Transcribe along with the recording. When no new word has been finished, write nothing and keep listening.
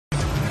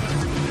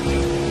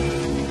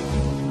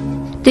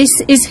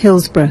This is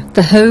Hillsborough,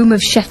 the home of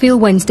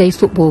Sheffield Wednesday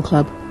Football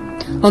Club.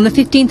 On the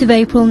 15th of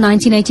April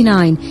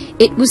 1989,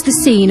 it was the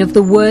scene of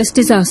the worst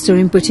disaster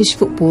in British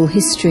football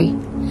history.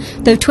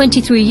 Though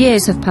 23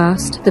 years have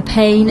passed, the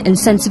pain and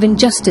sense of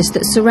injustice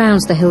that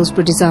surrounds the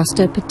Hillsborough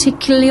disaster,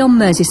 particularly on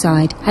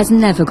Merseyside, has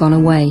never gone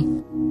away.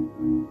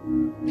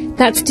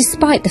 That's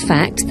despite the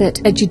fact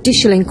that a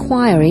judicial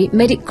inquiry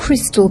made it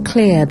crystal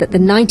clear that the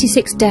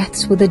 96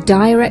 deaths were the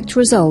direct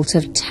result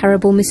of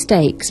terrible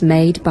mistakes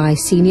made by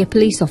senior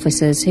police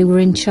officers who were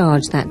in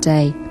charge that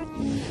day.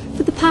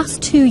 For the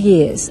past 2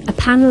 years, a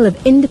panel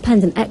of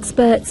independent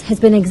experts has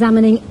been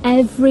examining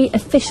every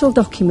official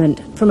document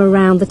from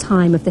around the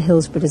time of the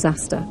Hillsborough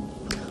disaster.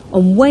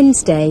 On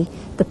Wednesday,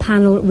 the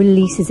panel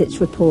releases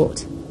its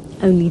report.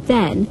 Only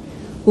then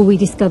will we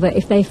discover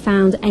if they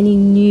found any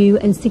new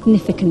and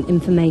significant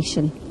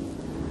information.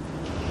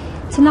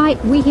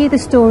 Tonight, we hear the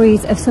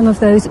stories of some of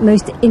those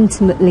most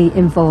intimately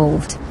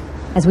involved,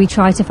 as we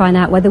try to find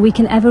out whether we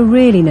can ever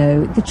really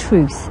know the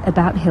truth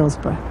about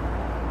Hillsborough.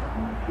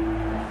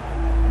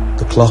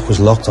 The clock was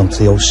locked on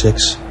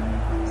 3:06.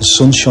 The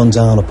sun shone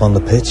down upon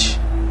the pitch,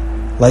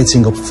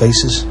 lighting up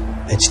faces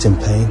etched in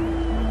pain,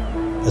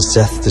 as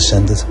death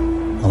descended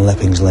on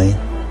Leppings Lane.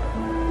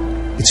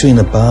 Between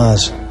the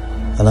bars,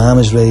 an arm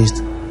is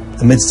raised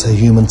amidst a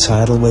human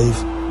tidal wave.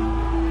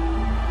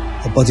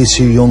 A body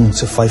too young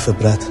to fight for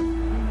breath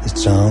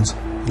is drowned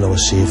below a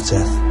sea of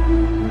death.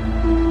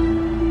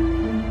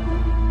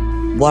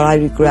 What I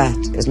regret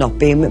is not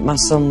being with my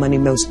son when he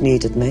most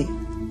needed me.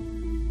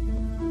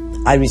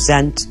 I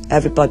resent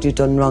everybody who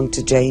done wrong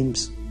to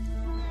James.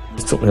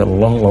 It took me a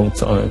long, long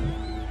time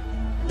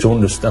to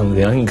understand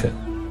the anger,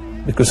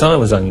 because I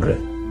was angry.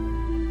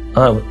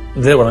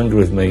 They were angry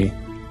with me,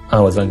 I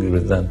was angry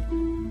with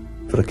them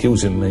for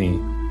accusing me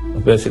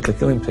of basically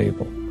killing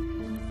people.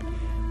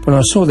 When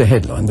I saw the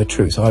headline, The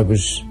Truth, I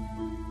was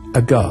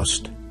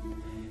aghast,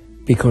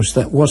 because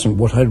that wasn't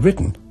what I'd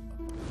written.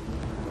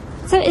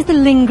 So is the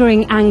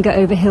lingering anger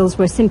over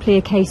Hillsborough simply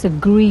a case of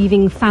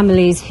grieving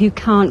families who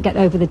can't get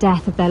over the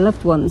death of their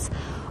loved ones?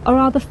 Or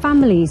are the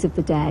families of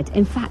the dead,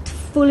 in fact,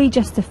 fully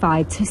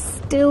justified to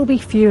still be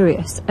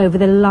furious over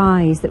the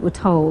lies that were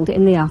told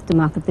in the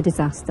aftermath of the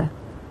disaster?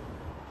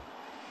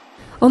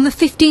 On the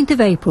 15th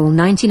of April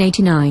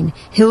 1989,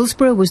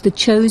 Hillsborough was the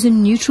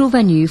chosen neutral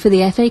venue for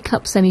the FA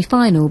Cup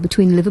semi-final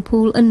between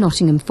Liverpool and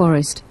Nottingham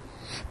Forest.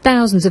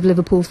 Thousands of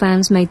Liverpool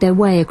fans made their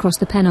way across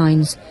the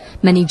Pennines.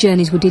 Many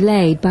journeys were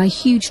delayed by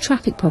huge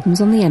traffic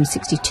problems on the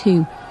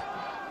M62.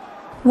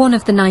 One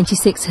of the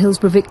 96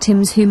 Hillsborough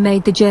victims who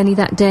made the journey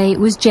that day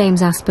was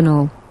James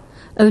Aspinall.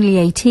 Only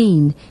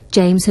 18,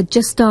 James had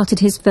just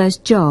started his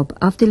first job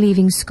after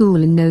leaving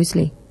school in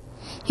Knowsley.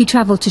 He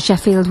travelled to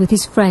Sheffield with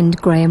his friend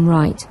Graham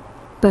Wright.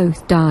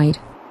 Both died.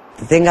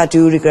 The thing I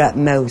do regret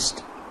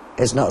most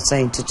is not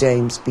saying to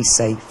James, be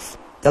safe.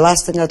 The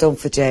last thing I done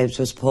for James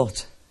was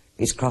put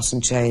his cross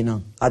and chain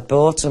on. I'd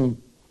bought him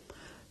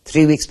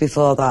 3 weeks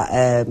before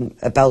that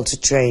a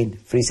belted chain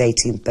for his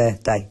 18th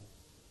birthday.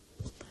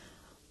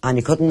 And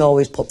he couldn't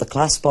always put the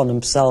clasp on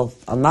himself.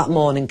 And that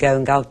morning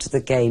going out to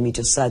the game, he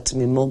just said to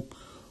me, Mum,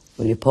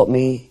 will you put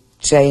me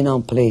chain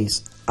on,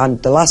 please?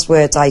 And the last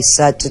words I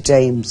said to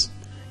James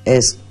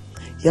is,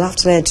 you'll have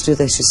to learn to do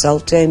this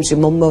yourself, James. Your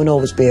mum won't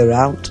always be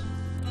around.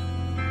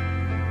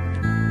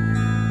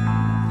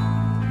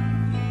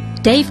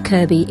 Dave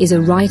Kirby is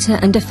a writer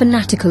and a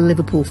fanatical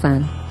Liverpool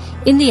fan.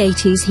 In the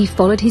 80s, he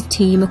followed his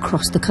team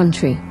across the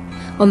country.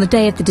 On the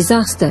day of the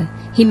disaster,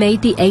 he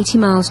made the 80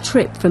 miles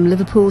trip from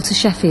Liverpool to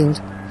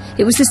Sheffield.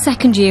 It was the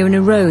second year in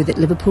a row that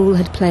Liverpool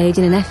had played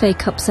in an FA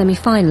Cup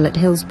semi-final at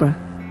Hillsborough.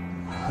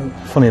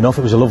 Funny enough,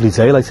 it was a lovely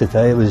day like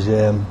today. It was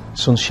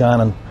sunshine,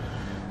 and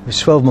it was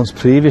 12 months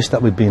previous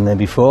that we'd been there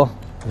before.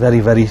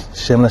 Very, very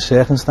similar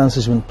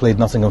circumstances when we played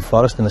Nottingham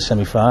Forest in the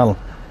semi-final.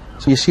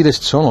 So you see this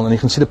tunnel, and you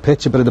can see the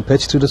pitch, a bit of the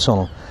pitch through the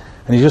tunnel,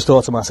 and you just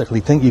automatically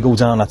think you go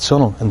down that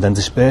tunnel and then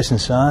disperse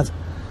inside.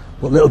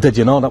 But little did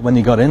you know that when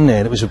you got in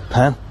there, it was a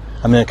pen.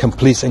 I mean, a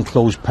complete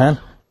enclosed pen.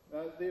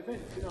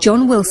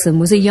 John Wilson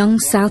was a young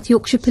South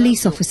Yorkshire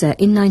Police officer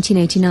in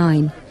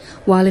 1989.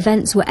 While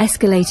events were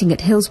escalating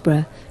at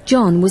Hillsborough,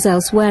 John was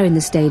elsewhere in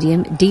the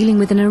stadium dealing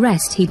with an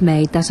arrest he'd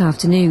made that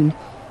afternoon.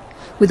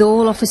 With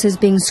all officers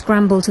being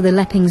scrambled to the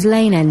Leppings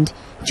Lane end,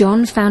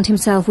 John found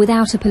himself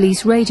without a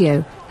police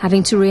radio,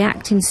 having to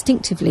react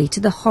instinctively to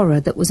the horror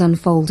that was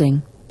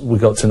unfolding. We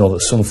got to know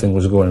that something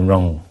was going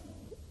wrong.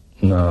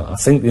 No, I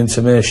think the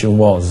intimation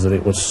was that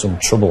it was some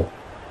trouble,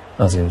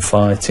 as in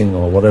fighting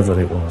or whatever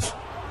it was.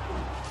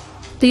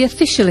 The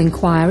official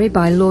inquiry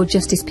by Lord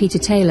Justice Peter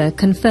Taylor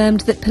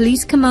confirmed that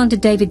Police Commander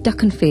David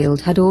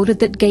Duckenfield had ordered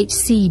that Gate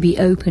C be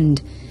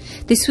opened.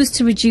 This was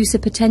to reduce a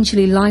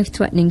potentially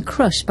life-threatening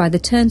crush by the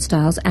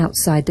turnstiles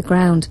outside the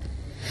ground.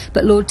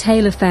 But Lord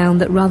Taylor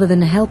found that rather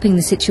than helping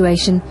the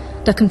situation,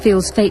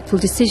 Duckenfield's fateful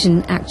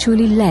decision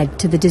actually led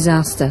to the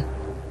disaster.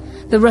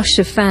 The rush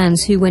of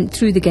fans who went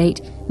through the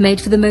gate made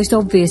for the most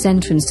obvious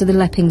entrance to the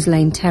Leppings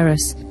Lane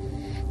terrace.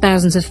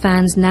 Thousands of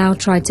fans now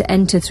tried to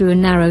enter through a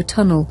narrow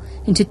tunnel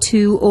into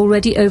two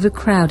already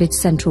overcrowded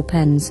central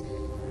pens.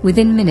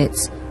 Within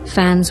minutes,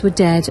 fans were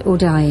dead or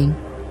dying.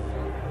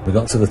 We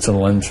got to the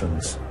tunnel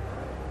entrance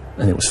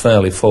and it was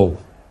fairly full,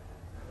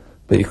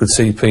 but you could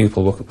see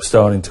people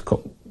starting to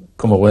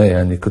come away,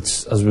 and you could,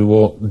 as we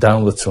walked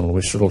down the tunnel,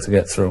 we struggled to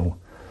get through,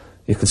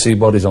 you could see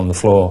bodies on the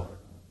floor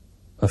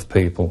of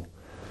people.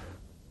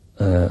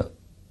 Now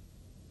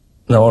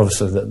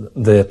obviously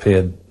they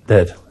appeared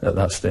dead at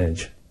that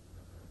stage.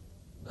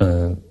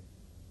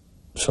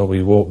 So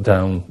we walked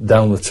down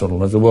the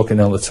tunnel. As we're walking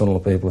down the tunnel,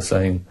 people are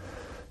saying,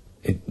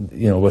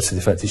 you know, what's the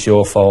effect? It's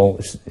your fault,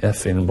 it's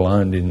effing and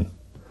blinding.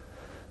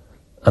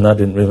 And I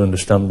didn't really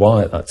understand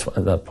why at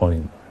that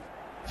point.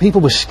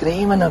 People were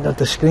screaming at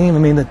the scream, I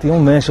mean, the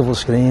unmerciful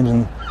screams,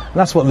 and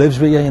that's what lives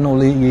with you, you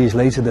know, years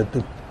later,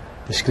 the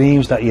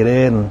screams that you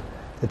hear and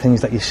the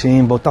things that you're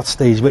seeing, but that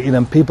stays with you.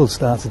 Then people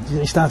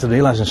started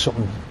realising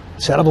something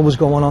terrible was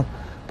going on,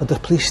 but the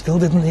police still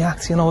didn't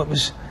react, you know. It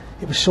was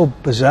so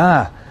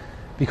bizarre,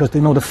 because,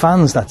 you know, the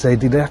fans that day,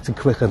 they reacted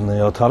quicker than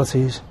the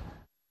authorities.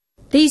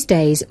 These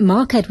days,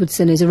 Mark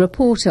Edwardson is a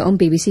reporter on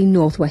BBC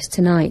North West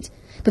Tonight.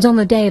 But on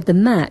the day of the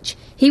match,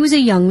 he was a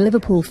young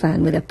Liverpool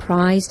fan with a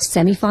prized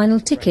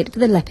semi-final ticket for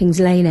the Leppings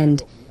Lane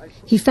end.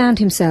 He found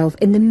himself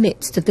in the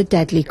midst of the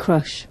deadly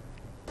crush.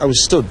 I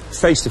was stood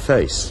face to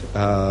face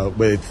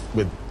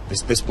with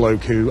this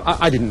bloke who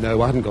I didn't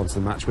know. I hadn't gone to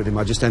the match with him.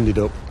 I just ended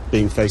up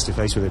being face to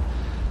face with him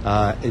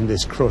in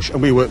this crush,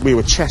 and we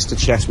were chest to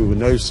chest. We were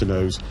nose to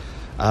nose,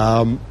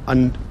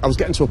 and I was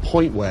getting to a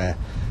point where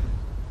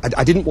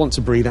I didn't want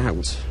to breathe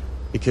out,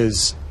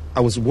 because I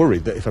was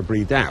worried that if I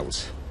breathed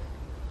out,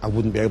 I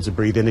wouldn't be able to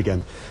breathe in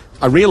again.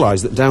 I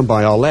realised that down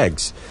by our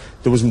legs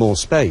there was more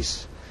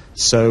space,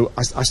 so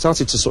I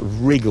started to sort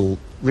of wriggle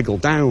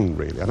down,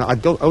 really, and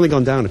I'd only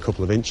gone down a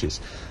couple of inches,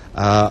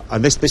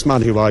 and this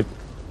man, who I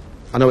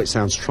know it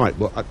sounds trite,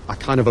 but I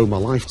kind of owe my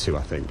life to,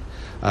 I think,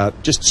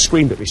 just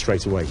screamed at me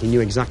straight away. He knew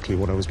exactly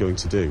what I was going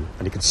to do,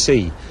 and he could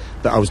see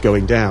that I was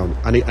going down,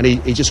 and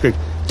he just screamed,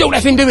 "Don't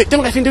effing do it,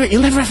 don't effing do it,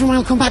 you'll never effing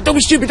well come back, don't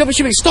be stupid,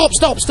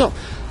 stop,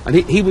 and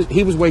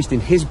he was wasting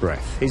his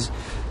breath,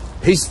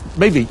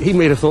 maybe he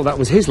may have thought that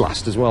was his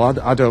last as well,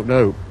 I don't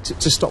know,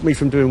 to stop me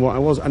from doing what I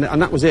was, and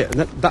that was it.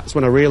 And that's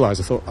when I realised,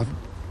 I thought,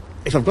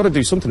 if I've got to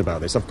do something about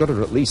this, I've got to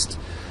at least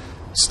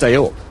stay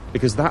up,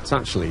 because that's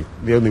actually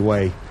the only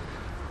way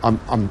I'm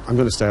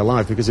going to stay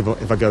alive, because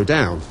if I go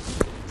down,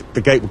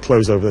 the gate would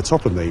close over the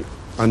top of me,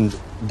 and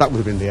that would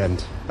have been the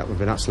end. That would have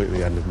been absolutely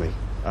the end of me.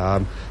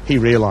 He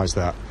realised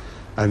that,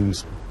 and,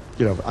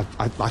 you know,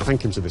 I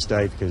thank him to this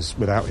day, because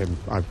without him,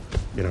 it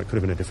could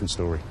have been a different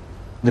story.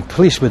 The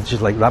police were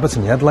just like rabbits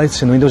in the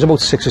headlights. I mean, there was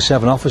about 6 or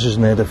 7 officers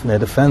near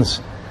the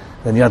fence.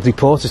 Then you had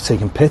reporters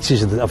taking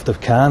pictures of the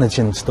carnage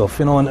and stuff,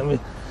 you know.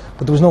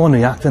 But there was no one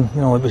reacting.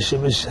 You know, it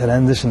was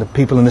horrendous, and the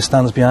people in the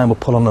stands behind were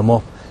pulling them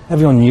up.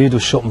 Everyone knew there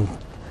was something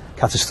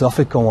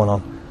catastrophic going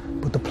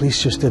on, but the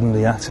police just didn't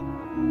react.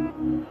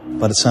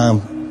 By the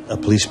time a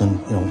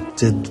policeman, you know,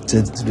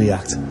 did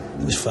react,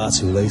 it was far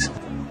too late.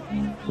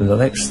 The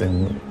next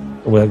thing,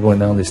 we're going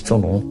down this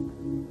tunnel,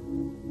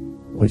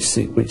 which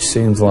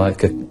seems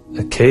like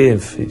a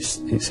cave.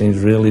 It seems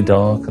really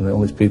dark, and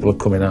all these people are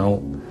coming out,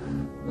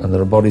 and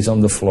there are bodies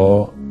on the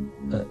floor,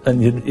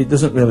 and it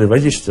doesn't really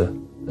register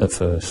at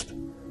first,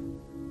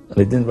 and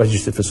it didn't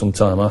register for some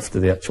time after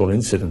the actual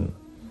incident.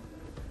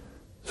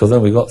 So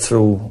then we got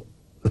through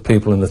the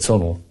people in the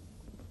tunnel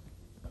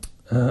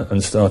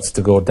and started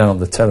to go down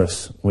the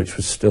terrace, which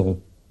was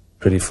still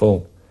pretty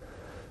full.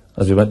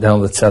 As we went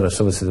down the terrace,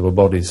 obviously there were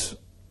bodies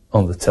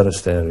on the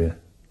terraced area,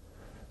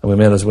 and we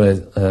made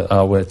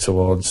our way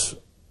towards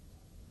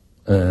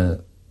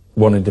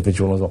one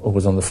individual who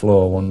was on the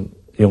floor, one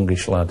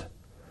youngish lad,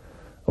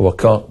 who I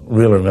can't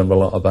really remember a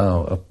lot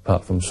about,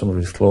 apart from some of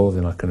his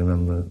clothing I can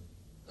remember.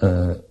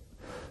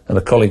 And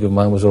a colleague of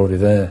mine was already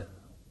there,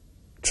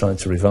 trying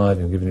to revive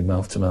him, giving him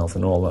mouth-to-mouth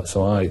and all that,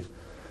 so I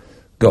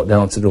got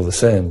down to do the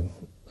same.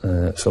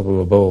 So we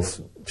were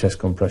both chest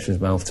compressions,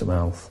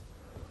 mouth-to-mouth.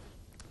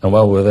 And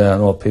while we were there, I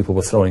know people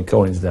were throwing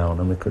coins down,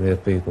 and we could hear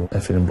people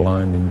effing and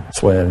blinding,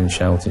 swearing,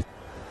 shouting.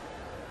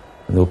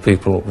 And there were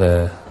people up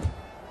there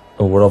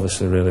who were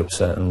obviously really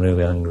upset and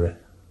really angry.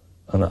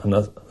 And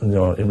you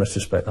know, in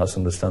retrospect, that's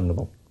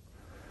understandable.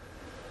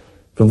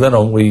 From then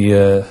on, we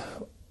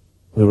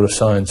were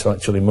assigned to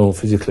actually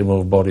physically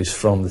move bodies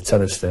from the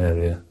terraced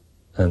area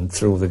and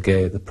through the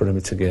gate, the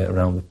perimeter gate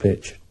around the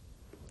pitch,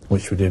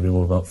 which we did. We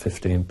moved about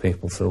 15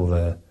 people through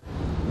there.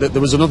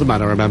 There was another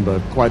man I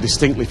remember quite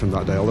distinctly from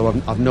that day, although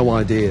I've no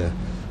idea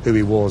who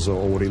he was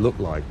or what he looked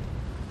like.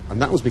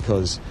 And that was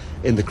because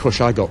in the crush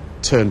I got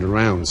turned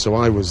around, so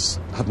I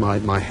had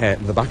my head,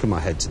 the back of my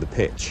head to the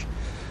pitch,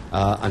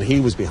 and he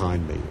was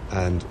behind me,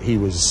 and he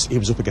was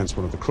up against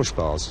one of the crush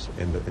bars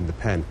in the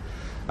pen,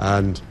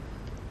 and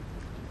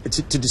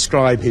to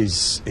describe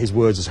his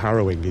words as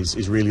harrowing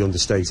is really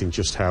understating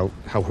just how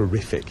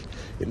horrific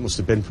it must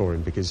have been for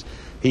him, because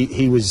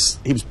he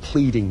was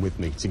pleading with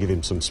me to give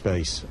him some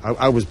space.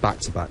 I was back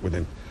to back with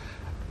him.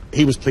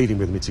 He was pleading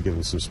with me to give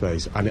him some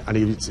space, and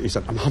he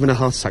said, "I'm having a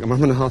heart attack. I'm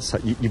having a heart attack.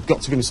 You've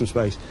got to give me some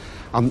space.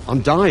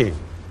 I'm dying."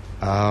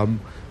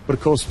 But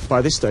of course,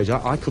 by this stage,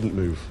 I couldn't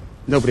move.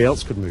 Nobody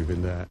else could move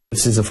in there.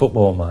 This is a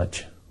football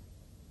match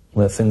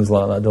where things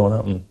like that don't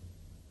happen.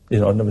 You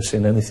know, I'd never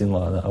seen anything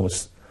like that. I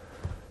was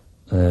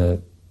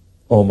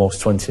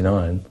almost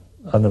 29.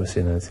 I'd never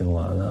seen anything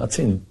like that. I'd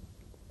seen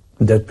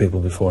dead people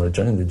before I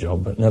joined the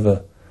job, but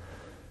never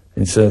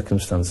in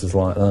circumstances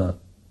like that.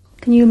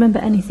 Can you remember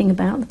anything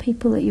about the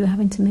people that you were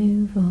having to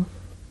move, or...?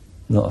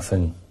 Not a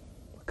thing.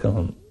 I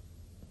can't.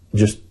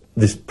 Just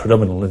this,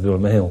 predominantly they were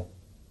male.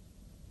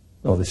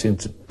 Oh, they seemed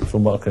to,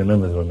 from what I can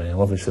remember, they were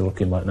male. Obviously,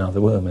 looking back now, they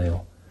were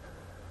male.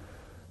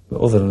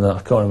 But other than that,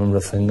 I can't remember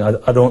a thing.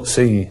 I don't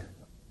see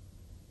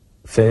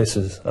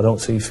faces. I don't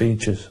see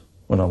features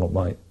when I look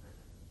back.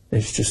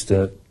 It's just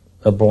a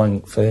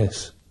blank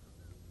face.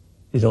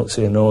 You don't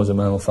see a nose, a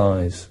mouth,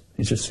 eyes.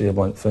 You just see a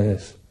blank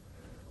face.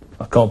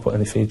 I can't put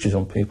any features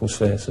on people's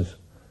faces.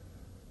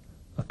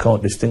 I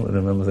can't distinctly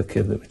remember the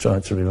kid that we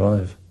tried to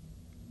revive.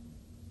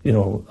 You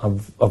know,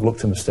 I've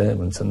looked at my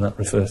statements and that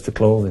refers to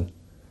clothing.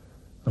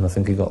 And I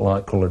think he got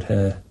light-coloured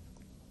hair.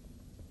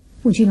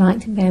 Would you like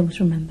to be able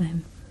to remember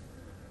him?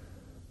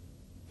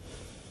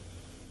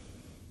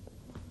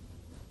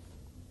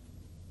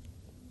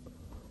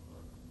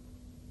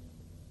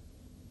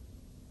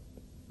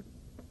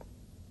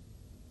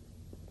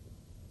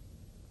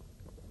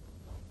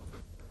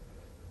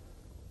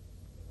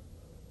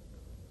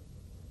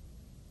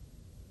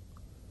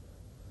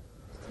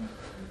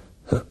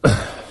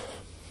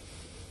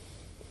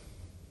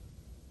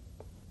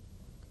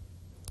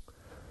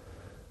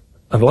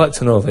 I'd like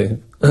to know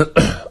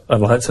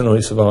I'd like to know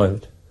he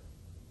survived.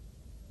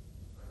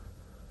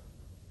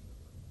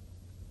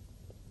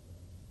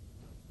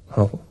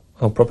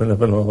 I'll probably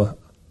never know that.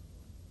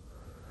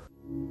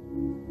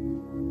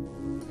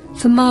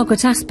 For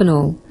Margaret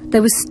Aspinall,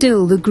 there was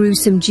still the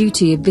gruesome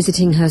duty of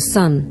visiting her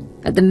son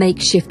at the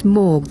makeshift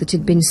morgue that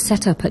had been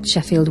set up at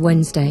Sheffield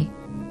Wednesday.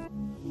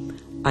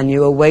 And you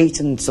were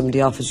waiting,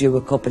 somebody offers you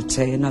a cup of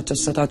tea, and I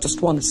just said, I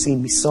just want to see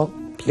my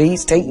son.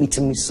 Please take me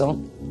to my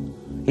son.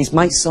 He's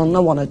my son. I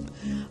want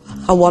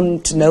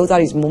him to know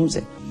that his mum's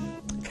it.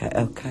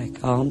 Okay,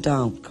 calm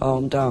down,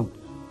 calm down.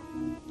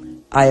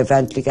 I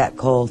eventually get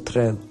called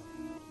through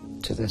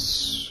to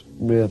this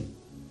room.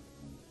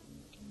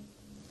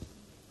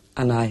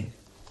 And I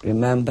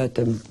remembered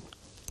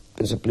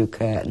there's a blue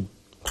curtain,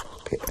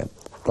 a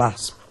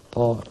glass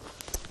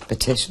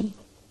partition,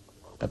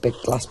 a big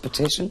glass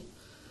partition.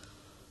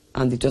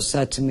 And they just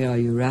said to me, are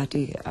you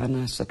ready? And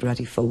I said,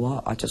 ready for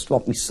what? I just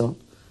want my son.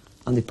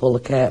 And they pull the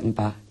curtain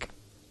back.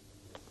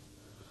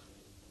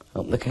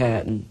 Open the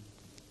curtain.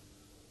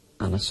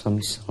 And I saw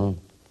my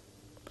son.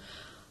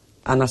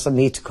 And I said, I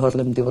need to cuddle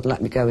him. They wouldn't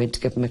let me go in to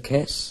give him a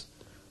kiss.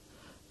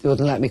 They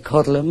wouldn't let me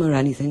cuddle him or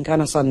anything.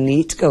 And I said, I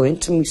need to go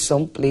into my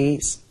son,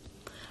 please.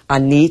 I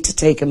need to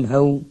take him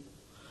home.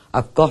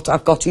 I've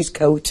got his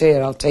coat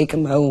here. I'll take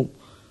him home.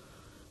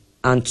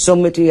 And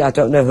somebody, I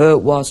don't know who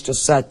it was,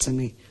 just said to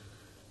me,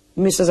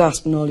 Mrs.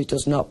 Aspinall, he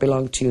does not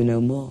belong to you no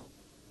more.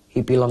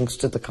 He belongs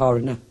to the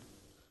coroner.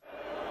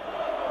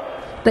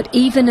 But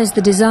even as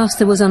the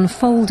disaster was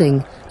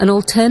unfolding, an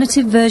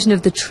alternative version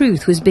of the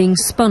truth was being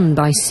spun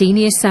by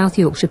senior South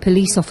Yorkshire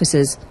Police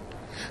officers.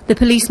 The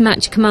police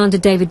match commander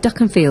David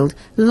Duckenfield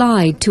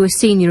lied to a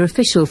senior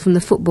official from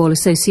the Football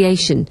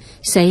Association,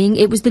 saying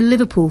it was the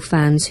Liverpool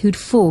fans who'd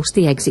forced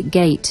the exit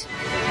gate.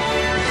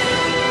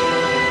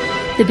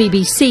 The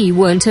BBC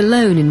weren't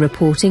alone in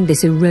reporting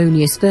this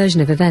erroneous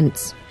version of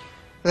events.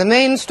 The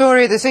main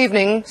story this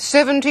evening,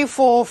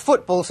 74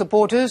 football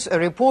supporters are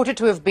reported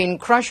to have been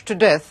crushed to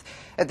death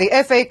at the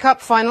FA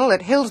Cup final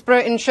at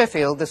Hillsborough in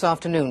Sheffield this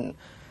afternoon.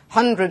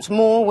 Hundreds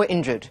more were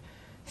injured.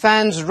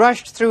 Fans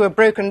rushed through a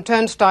broken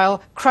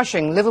turnstile,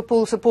 crushing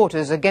Liverpool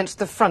supporters against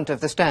the front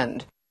of the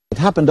stand. It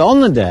happened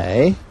on the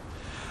day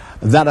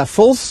that a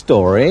false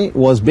story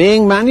was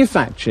being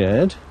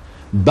manufactured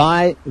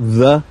by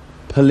the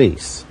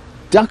police.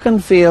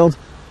 Duckenfield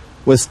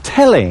was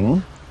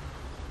telling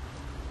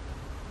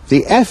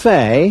the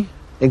FA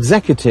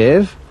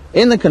executive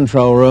in the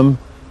control room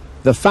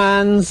the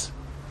fans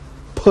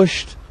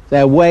pushed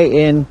their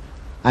way in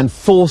and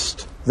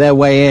forced their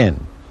way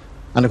in.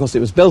 And of course it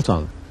was built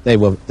on. They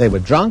were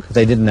drunk,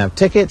 they didn't have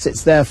tickets,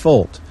 it's their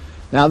fault.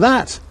 Now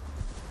that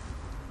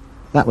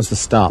was the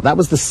start, that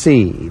was the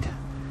seed.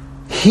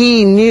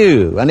 He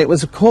knew, and it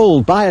was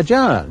called by a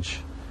judge,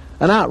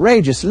 an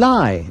outrageous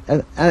lie.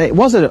 And it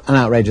was an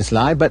outrageous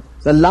lie, but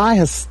the lie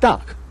has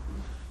stuck.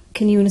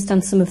 Can you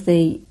understand some of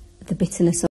the bitterness